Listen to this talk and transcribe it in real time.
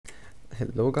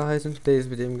Hello guys, in today's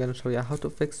video I'm gonna show you how to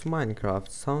fix Minecraft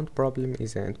sound problem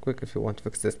easy and quick. If you want to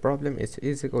fix this problem, it's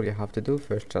easy. All you have to do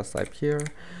first, just type here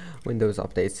Windows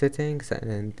Update Settings,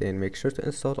 and then make sure to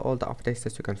install all the updates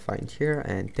that you can find here,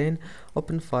 and then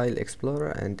open File Explorer,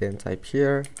 and then type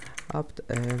here up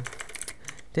data,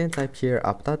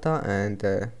 and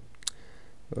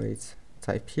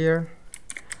type here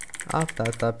up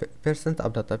data percent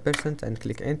and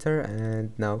click enter.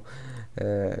 And now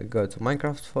go to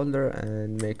Minecraft folder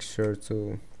and make sure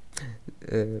to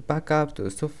backup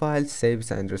to files, saves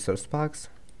and resource packs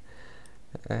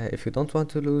if you don't want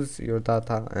to lose your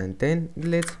data, and then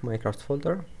delete Minecraft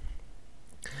folder.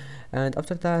 And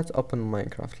after that, open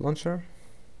Minecraft launcher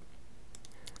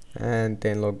and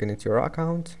then log in into your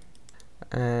account.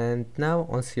 And now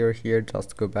once you're here,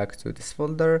 just go back to this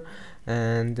folder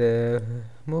and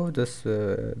move those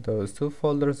two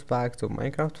folders back to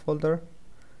Minecraft folder.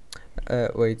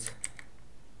 To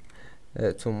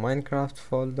Minecraft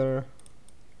folder,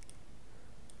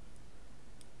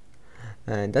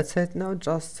 and that's it. Now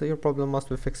just your problem must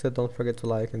be fixed. Don't forget to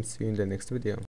like, and see you in the next video.